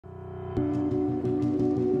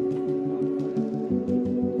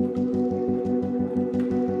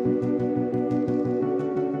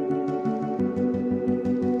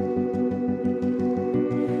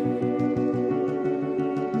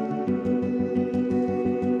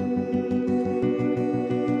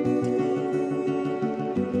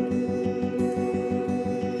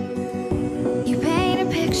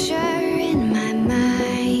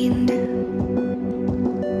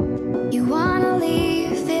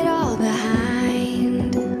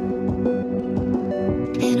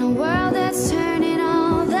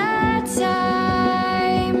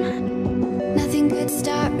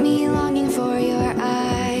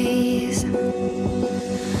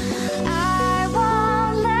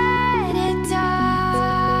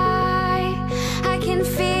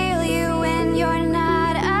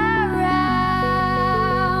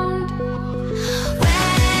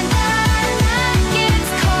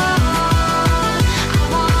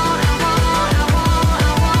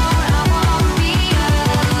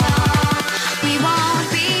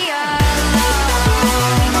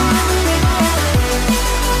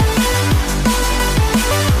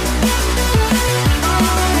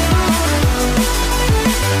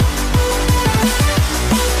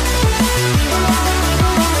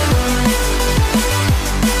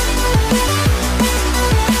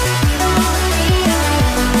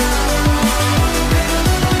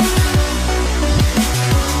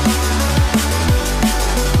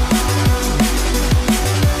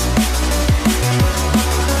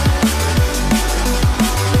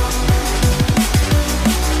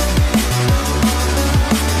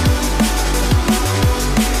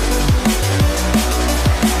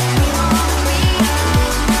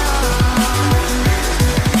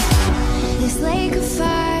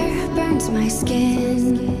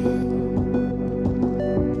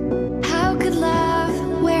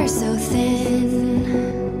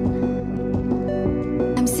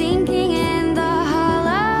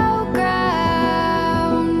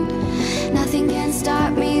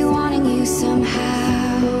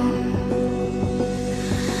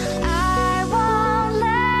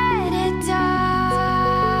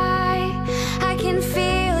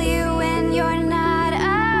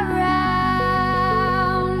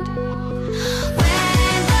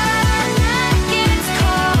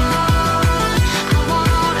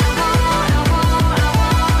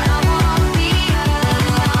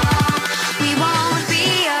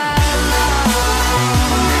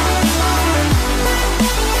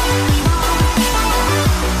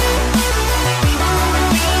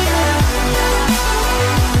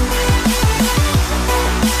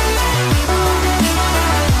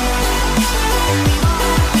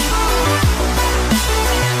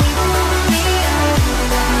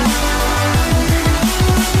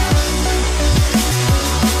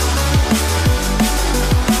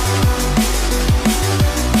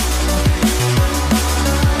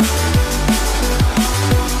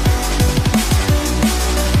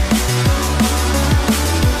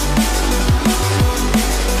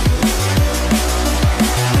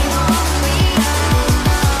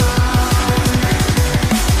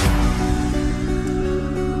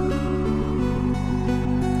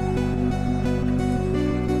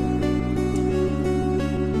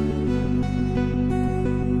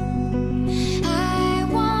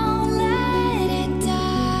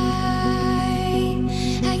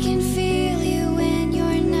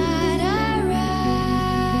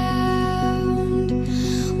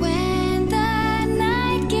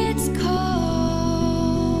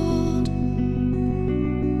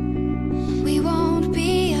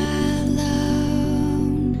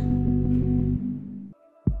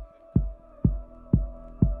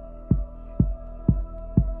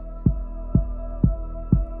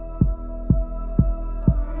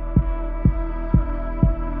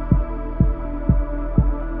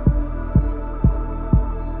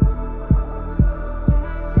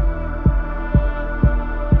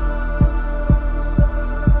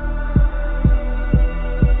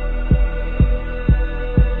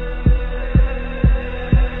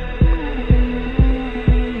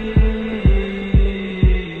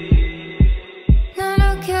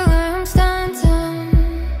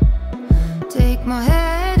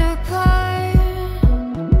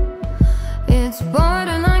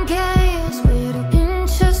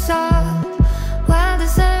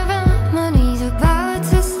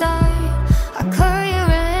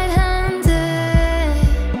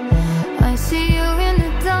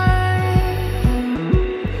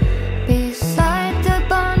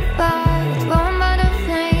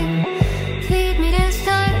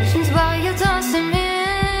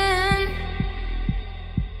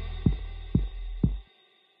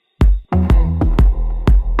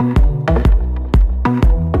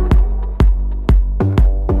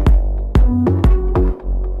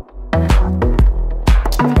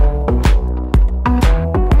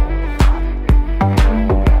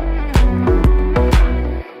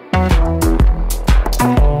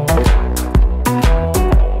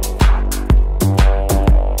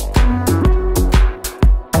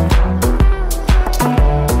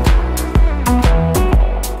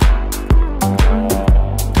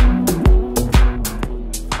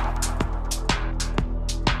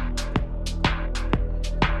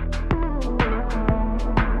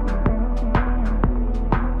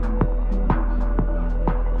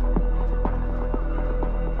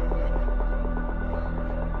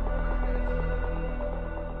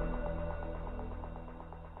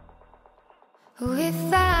If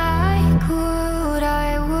I could,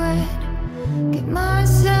 I would get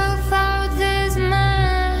myself out this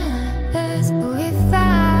mess. If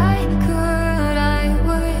I could, I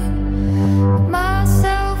would get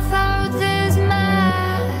myself out this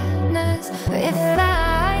madness. If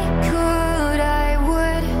I could, I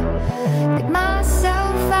would get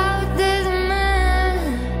myself out this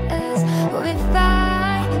mess. If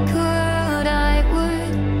I could, I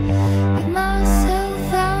would get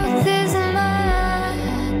myself out this madness.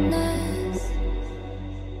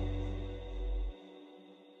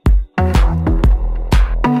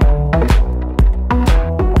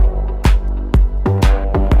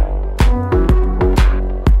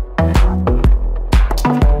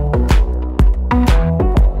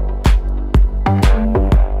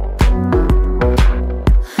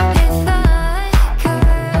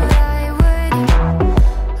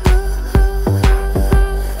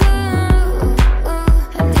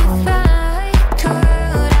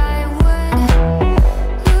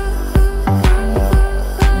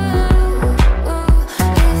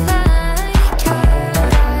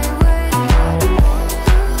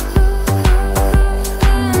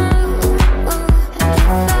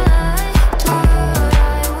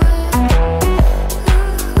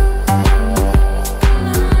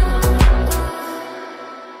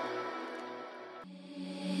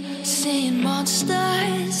 Seeing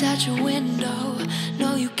monsters out your window.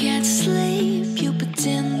 No, you can't sleep, you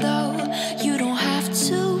pretend though. You don't have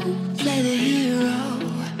to play the hero.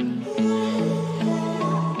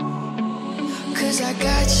 'Cause I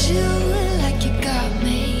got you like you got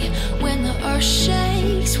me. When the earth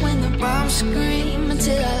shakes, when the bombs scream,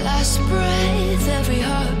 until our last breath, every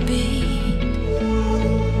heartbeat.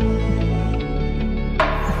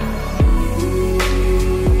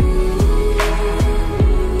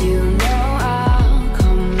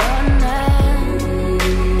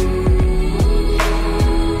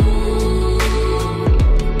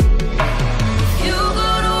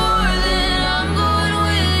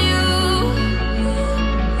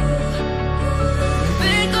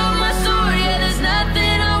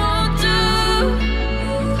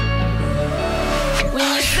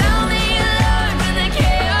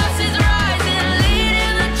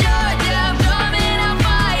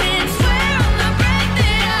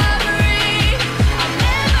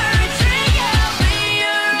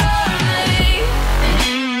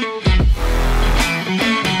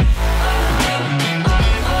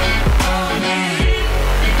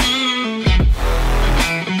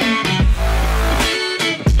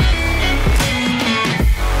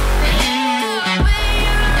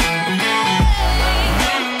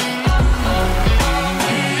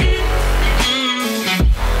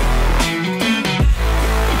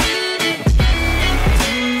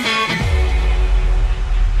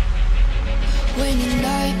 When your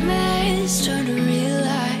nightmares turn to real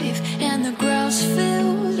life and the ground's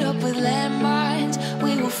filled up with landmines,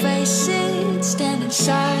 we will face it standing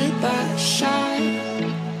side by side.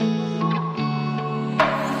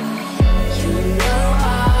 You know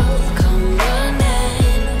I'll come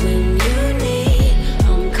running when you need.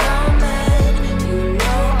 I'm coming. You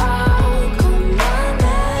know I'll come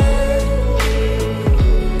running.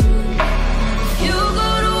 You go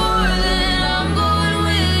to war, then I'm going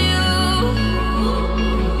with you.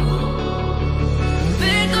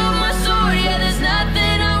 Pick up my sword, yeah, there's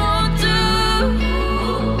nothing I won't do.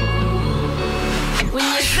 When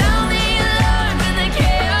you sound the alarm and the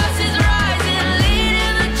chaos is rising,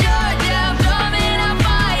 leading the charge, yeah, I'm coming, I'm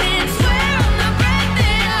fighting. Swear on the breath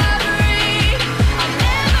that I breathe, I'll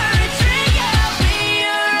never retreat, yeah, I'll be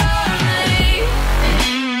your army.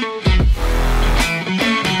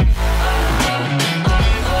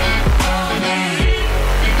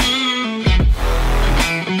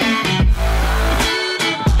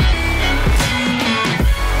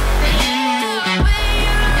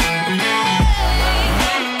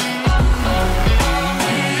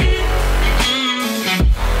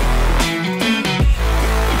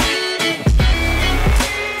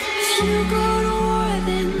 If you go to war,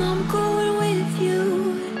 then I'm going with you.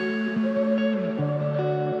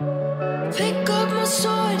 Pick up my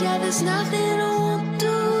sword, yeah, there's nothing I won't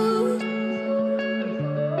do.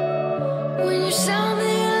 When you sound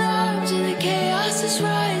the alarms and the chaos is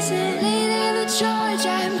rising, leading the charge,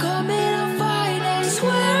 I'm coming, I'm fighting.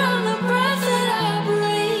 Swear on the breath that I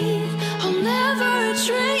breathe, I'll never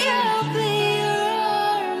retreat, yeah, I'll be your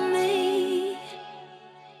army.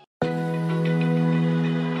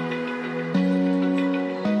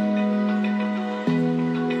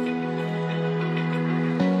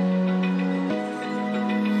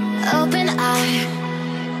 Open eye,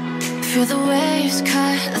 feel the waves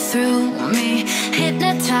cut through me,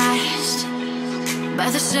 hypnotized by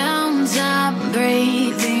the sounds I'm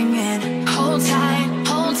breathing in. Hold tight,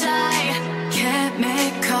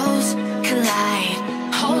 chemicals